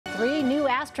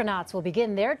astronauts will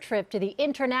begin their trip to the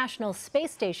International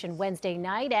Space Station Wednesday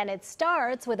night, and it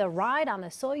starts with a ride on the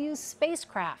Soyuz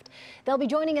spacecraft. They'll be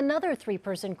joining another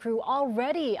three-person crew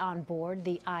already on board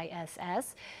the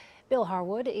ISS. Bill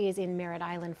Harwood is in Merritt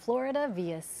Island, Florida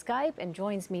via Skype and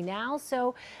joins me now.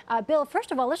 So, Bill,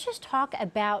 first of all, let's just talk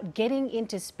about getting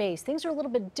into space. Things are a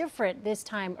little bit different this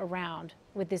time around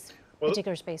with this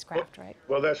particular spacecraft, right?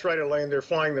 Well, that's right, Elaine. They're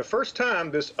flying the first time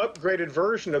this upgraded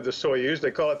version of the Soyuz. They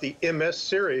call it the MS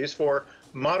series for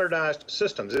modernized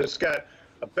systems. It's got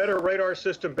a better radar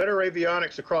system, better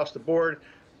avionics across the board.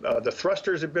 The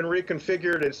thrusters have been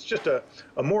reconfigured. It's just a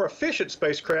more efficient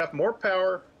spacecraft, more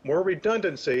power, more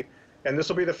redundancy. And this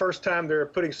will be the first time they're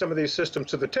putting some of these systems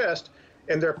to the test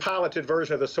in their piloted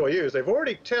version of the Soyuz. They've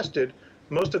already tested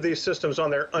most of these systems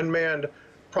on their unmanned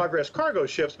Progress cargo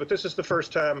ships, but this is the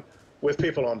first time with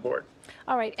people on board.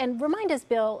 All right, and remind us,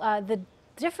 Bill, the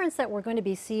difference that we're going to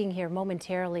be seeing here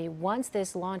momentarily once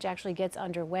this launch actually gets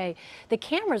underway, the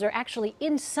cameras are actually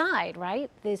inside, right,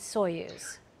 this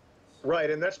Soyuz?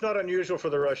 Right, and that's not unusual for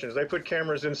the Russians. They put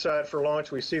cameras inside for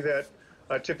launch. We see that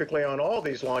typically on all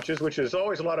these launches, which is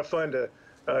always a lot of fun to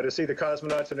see the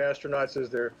cosmonauts and astronauts as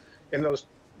they're in those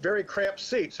very cramped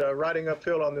seats riding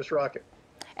uphill on this rocket.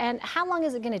 And how long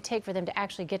is it going to take for them to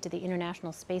actually get to the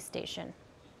International Space Station?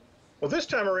 Well, this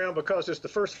time around, because it's the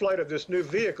first flight of this new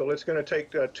vehicle, it's going to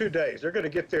take 2 days. They're going to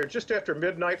get there just after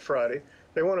midnight Friday.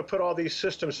 They want to put all these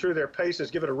systems through their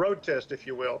paces, give it a road test, if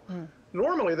you will.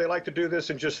 Normally, they like to do this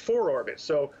in just 4 orbits.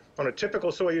 So on a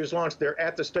typical Soyuz launch, they're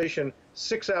at the station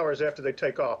 6 hours after they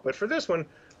take off. But for this one,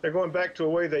 they're going back to a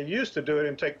way they used to do it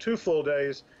and take 2 full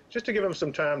days just to give them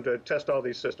some time to test all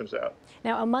these systems out.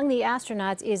 Now, among the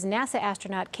astronauts is NASA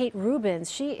astronaut Kate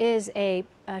Rubins. She has a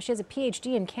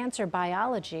PhD in cancer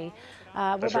biology.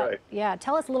 That's right. Yeah,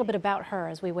 tell us a little bit about her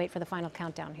as we wait for the final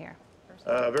countdown here.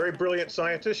 Very brilliant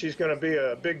scientist. She's going to be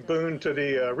a big boon to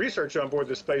the research on board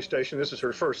the space station. This is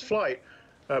her first flight,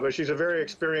 but she's a very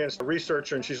experienced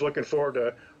researcher, and she's looking forward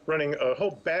to running a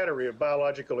whole battery of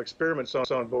biological experiments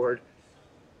on board.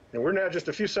 And we're now just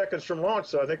a few seconds from launch,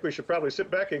 so I think we should probably sit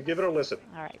back and give it a listen.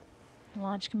 All right.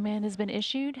 Launch command has been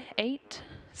issued. 8,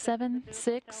 7,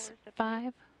 6,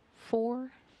 5,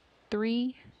 4,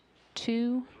 3,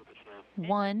 2,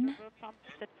 1.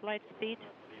 Set flight speed.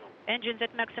 Engines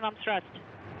at maximum thrust.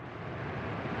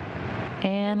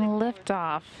 And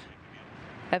liftoff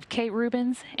of Kate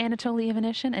Rubins, Anatoly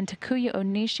Ivanishin, and Takuya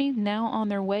Onishi, now on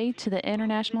their way to the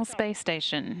International Space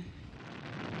Station.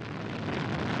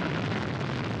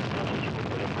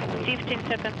 15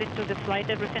 seconds into the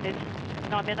flight, everything is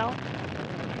nominal.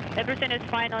 Everything is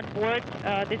fine on board.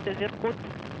 This is Irkut.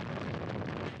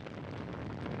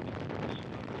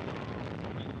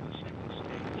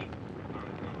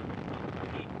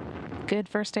 Good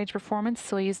first stage performance.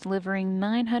 Soyuz delivering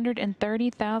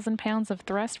 930,000 pounds of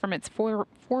thrust from its four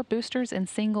boosters and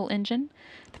single engine.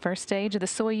 The first stage of the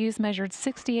Soyuz measured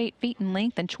 68 feet in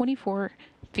length and 24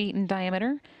 feet in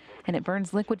diameter, and it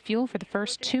burns liquid fuel for the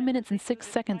first 2 minutes and 6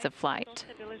 seconds of flight.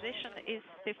 Stabilization is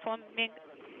performing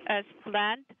as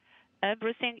planned.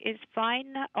 Everything is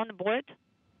fine on board.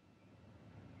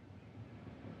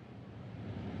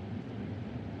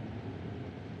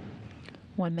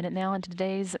 One minute now into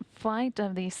today's flight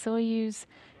of the Soyuz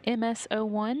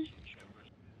MS-01.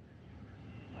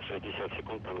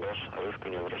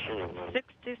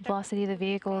 Velocity of the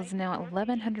vehicle is now at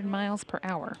 1,100 miles per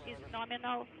hour. Is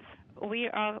nominal. We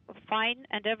are fine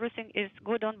and everything is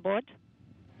good on board.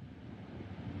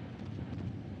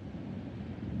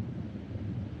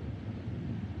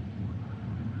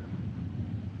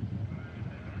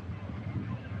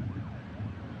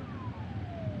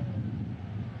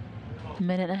 A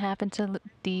minute and a half into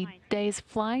the day's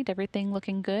flight, everything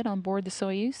looking good on board the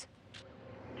Soyuz.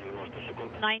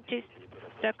 90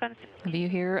 seconds. A view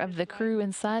here of the crew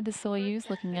inside the Soyuz,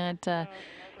 looking at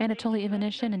Anatoly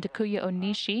Ivanishin and Takuya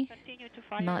Onishi.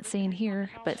 Not seen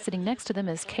here, but sitting next to them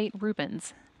is Kate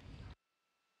Rubins.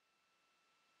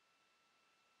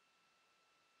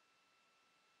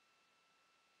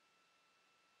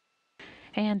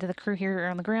 And the crew here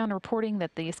on the ground reporting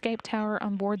that the escape tower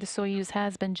on board the Soyuz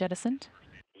has been jettisoned.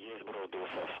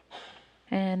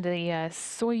 And the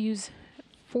Soyuz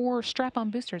 4 strap-on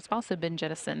boosters have also been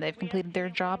jettisoned. They've completed their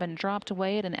job and dropped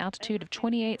away at an altitude of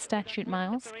 28 statute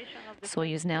miles. The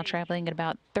Soyuz now traveling at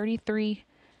about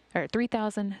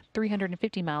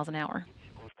 3,350 miles an hour.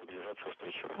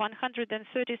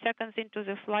 130 seconds into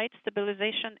the flight,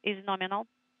 stabilization is nominal.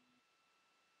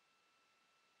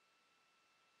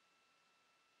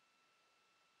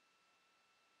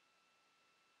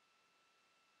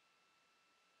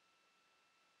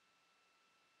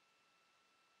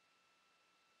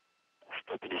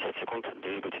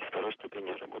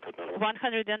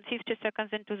 150 seconds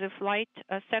into the flight,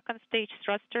 second stage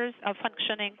thrusters are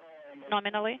functioning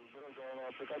nominally.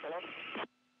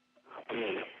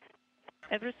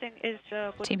 Everything is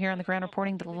good. Team here on the ground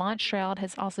reporting the launch shroud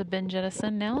has also been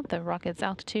jettisoned now. The rocket's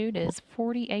altitude is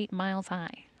 48 miles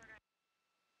high.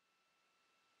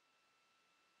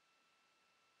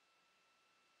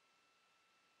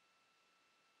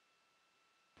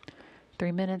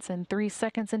 Three minutes and 3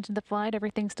 seconds into the flight,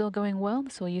 everything's still going well.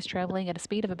 The Soyuz traveling at a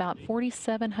speed of about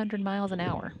 4,700 miles an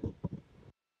hour.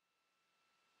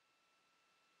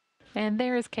 And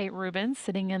there is Kate Rubins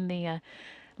sitting in the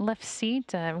left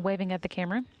seat, waving at the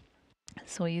camera.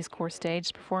 Soyuz core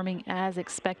stage performing as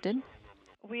expected.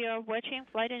 We are watching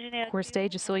flight engineer. Core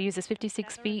stage of Soyuz is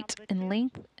 56 feet in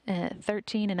length,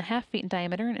 13.5 feet in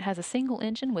diameter, and it has a single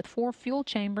engine with 4 fuel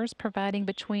chambers providing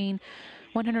between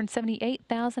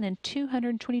 178,000 and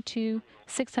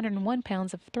 222,601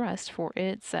 pounds of thrust for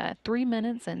its 3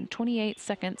 minutes and 28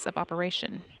 seconds of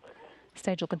operation.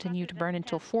 Stage will continue to burn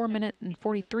until 4 minute and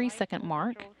 43 second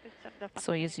mark.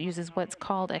 Soyuz uses what's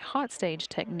called a hot stage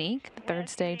technique. The third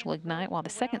stage will ignite while the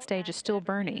second stage is still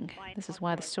burning. This is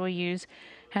why the Soyuz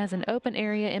has an open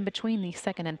area in between the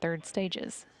second and third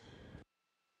stages.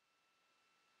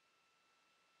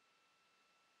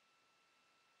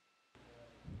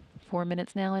 Four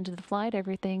minutes now into the flight,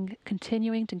 everything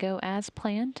continuing to go as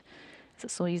planned as the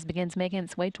Soyuz begins making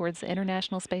its way towards the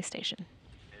International Space Station.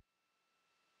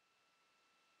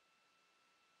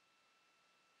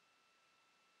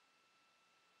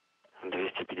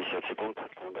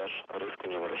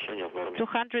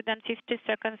 250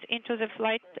 seconds into the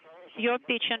flight. Your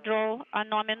pitch and roll are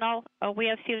nominal. We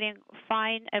are feeling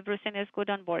fine. Everything is good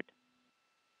on board.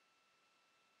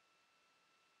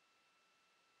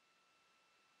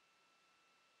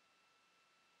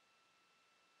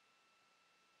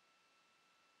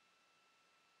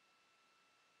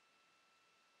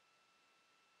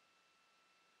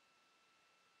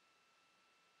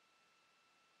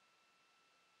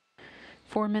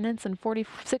 Four minutes and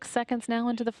 46 seconds now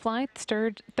into the flight.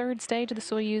 The third stage of the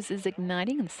Soyuz is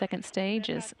igniting, and the second stage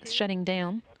is shutting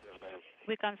down.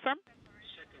 We confirm.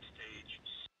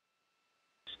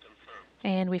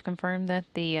 And we've confirmed that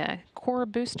the core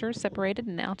booster separated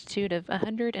an altitude of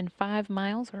 105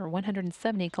 miles or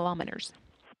 170 kilometers.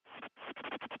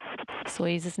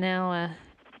 Soyuz is now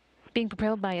being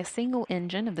propelled by a single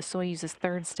engine of the Soyuz's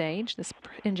third stage. This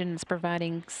engine is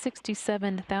providing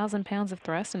 67,000 pounds of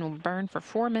thrust and will burn for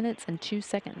 4 minutes and 2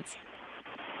 seconds.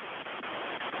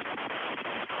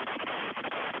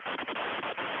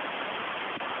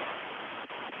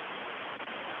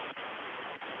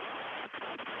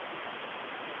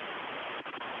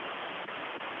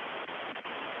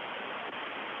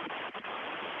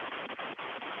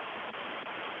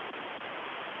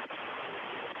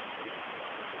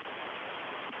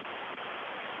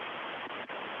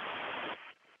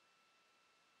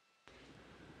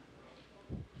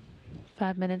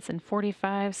 Five minutes and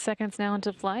 45 seconds now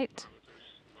into flight.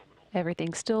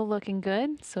 Everything's still looking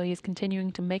good. Soyuz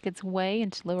continuing to make its way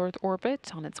into low Earth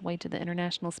orbit on its way to the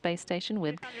International Space Station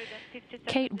with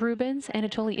Kate Rubins,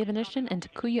 Anatoly Ivanishin, and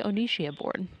Takuya Onishi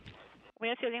aboard. We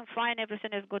are feeling fine.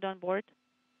 Everything is good on board.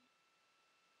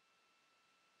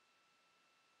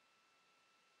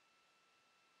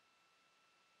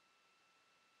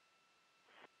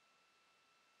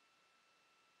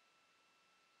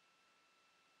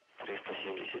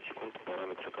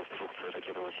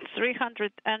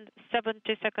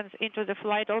 .370 seconds into the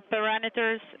flight. All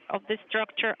parameters of the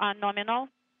structure are nominal.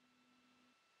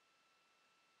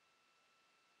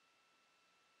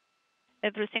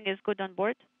 Everything is good on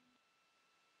board.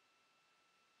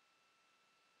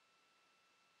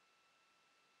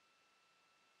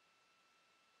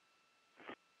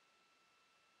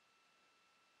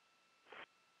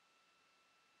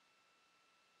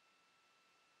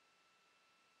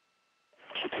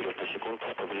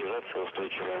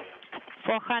 устойчивая.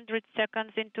 400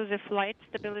 seconds into the flight,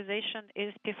 stabilization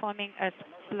is performing as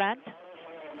planned.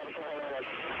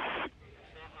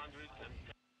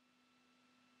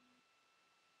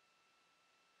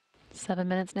 Seven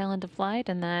minutes now into flight,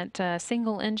 and that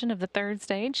single engine of the third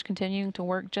stage continuing to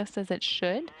work just as it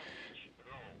should.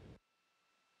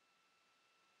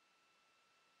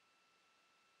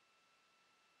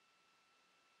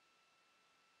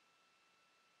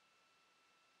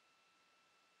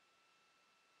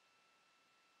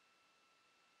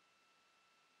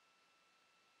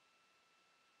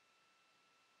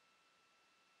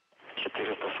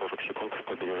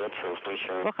 Стабилизация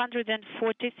устойчивая.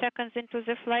 440 seconds into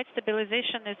the flight,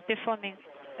 stabilization is performing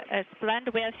as planned.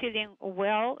 We are feeling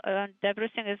well, and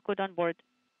everything is good on board.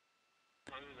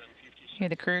 Here,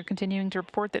 the crew continuing to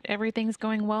report that everything's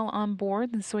going well on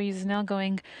board. The Soyuz is now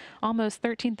going almost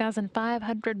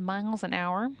 13,500 miles an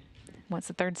hour. Once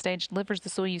the third stage delivers the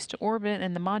Soyuz to orbit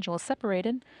and the module is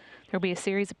separated, there will be a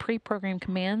series of pre-programmed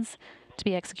commands to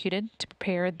be executed to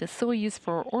prepare the Soyuz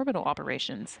for orbital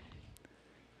operations.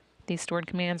 These stored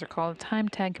commands are called time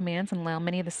tag commands and allow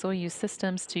many of the Soyuz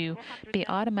systems to be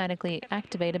automatically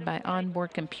activated by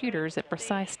onboard computers at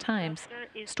precise times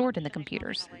stored in the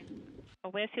computers.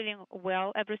 We're feeling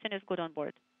well. Everything is good on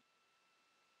board.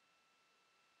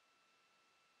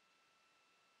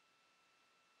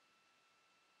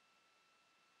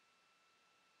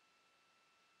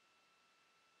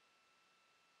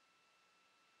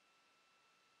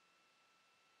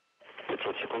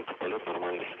 полет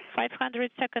нормальный.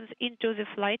 500 seconds into the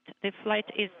flight. The flight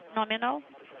is nominal.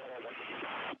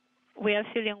 We are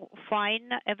feeling fine.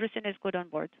 Everything is good on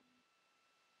board.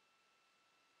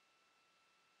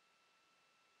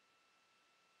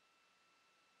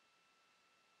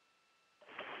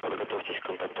 Подготовьтесь к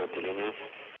контакту отделения.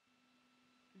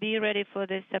 Be ready for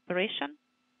the separation.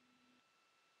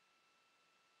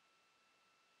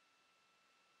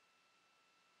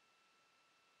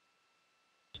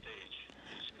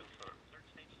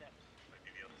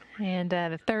 And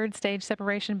the third stage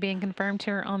separation being confirmed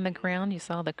here on the ground. You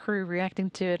saw the crew reacting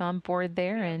to it on board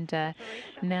there, and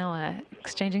now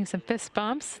exchanging some fist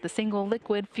bumps. The single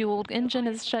liquid-fueled engine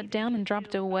is shut down and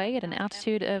dropped away at an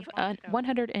altitude of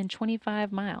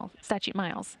 125 statute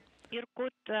miles. Irkut,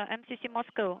 MCC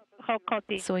Moscow, how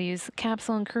copy? Soyuz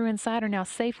capsule and crew inside are now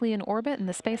safely in orbit, and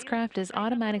the spacecraft is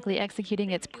automatically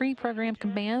executing its pre-programmed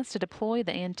commands to deploy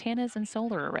the antennas and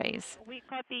solar arrays. We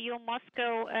copy you,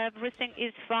 Moscow. Everything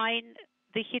is fine.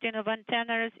 The heating of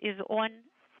antennas is on.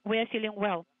 We are feeling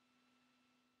well.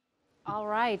 All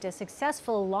right, a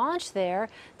successful launch there.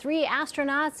 3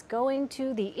 astronauts going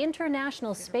to the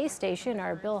International Space Station.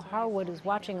 Our Bill Harwood is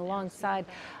watching alongside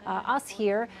us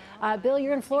here. Bill,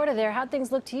 you're in Florida there. How'd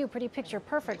things look to you? Pretty picture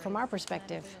perfect from our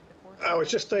perspective. I was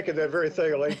just thinking that very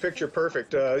thing, Elaine, picture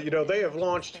perfect. You know, they have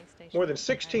launched more than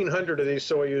 1,600 of these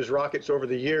Soyuz rockets over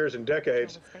the years and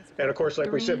decades. And of course,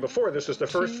 like we said before, this was the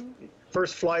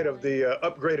first flight of the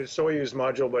upgraded Soyuz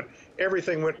module, but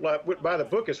everything went by the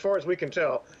book as far as we can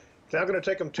tell. It's now going to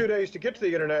take them 2 days to get to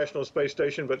the International Space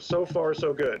Station, but so far,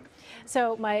 so good.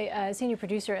 So my senior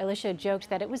producer, Alicia, joked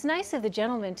that it was nice of the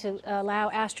gentleman to allow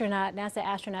NASA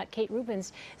astronaut Kate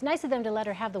Rubins, it's nice of them to let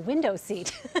her have the window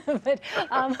seat. But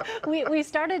we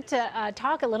started to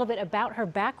talk a little bit about her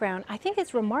background. I think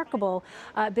it's remarkable,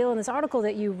 Bill, in this article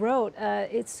that you wrote,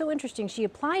 it's so interesting. She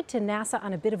applied to NASA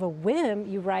on a bit of a whim,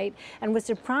 you write, and was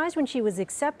surprised when she was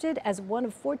accepted as one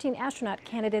of 14 astronaut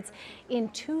candidates in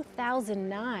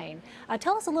 2009.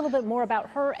 Tell us a little bit more about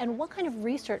her and what kind of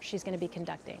research she's going to be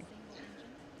conducting.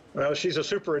 Well, she's a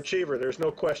super achiever. There's no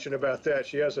question about that.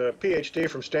 She has a PhD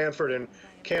from Stanford in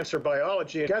cancer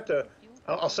biology.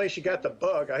 I'll say she got the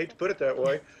bug. I hate to put it that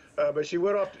way, but she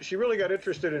went off. She really got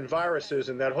interested in viruses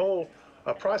and that whole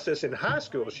process in high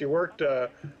school. She worked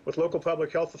with local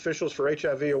public health officials for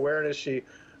HIV awareness.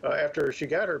 After she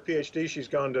got her PhD, she's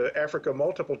gone to Africa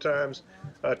multiple times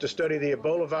to study the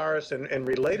Ebola virus and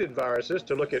related viruses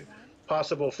to look at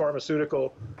possible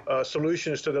pharmaceutical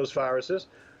solutions to those viruses.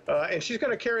 And she's going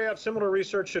to carry out similar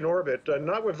research in orbit,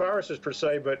 not with viruses per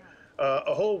se, but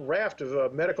a whole raft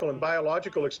of medical and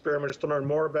biological experiments to learn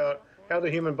more about how the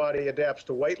human body adapts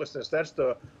to weightlessness. That's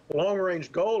the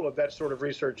long-range goal of that sort of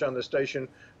research on the station.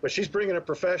 But she's bringing a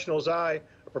professional's eye,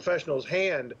 a professional's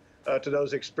hand to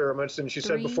those experiments. And she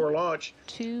said before launch,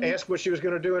 asked what she was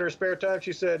going to do in her spare time.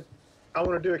 She said, I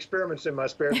want to do experiments in my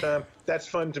spare time. That's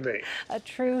fun to me. A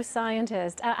true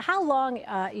scientist. How long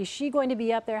is she going to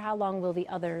be up there? How long will the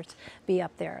others be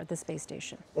up there at the space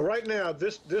station? Well, right now,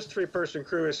 this 3-person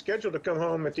crew is scheduled to come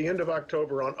home at the end of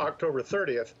October, on October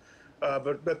 30th.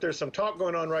 But there's some talk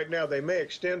going on right now. They may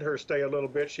extend her stay a little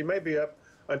bit. She may be up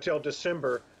until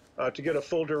December to get a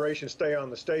full duration stay on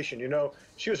the station. You know,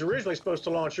 she was originally supposed to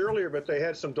launch earlier, but they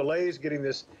had some delays getting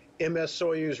this MS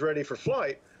Soyuz ready for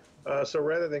flight. So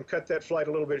rather than cut that flight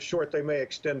a little bit short, they may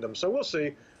extend them. So we'll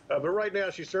see. But right now,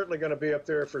 she's certainly going to be up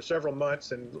there for several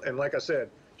months. And like I said,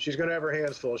 she's going to have her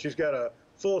hands full. She's got a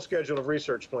full schedule of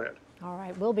research planned. All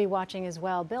right, we'll be watching as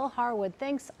well. Bill Harwood,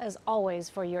 thanks as always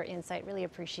for your insight. Really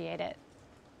appreciate it.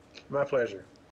 My pleasure.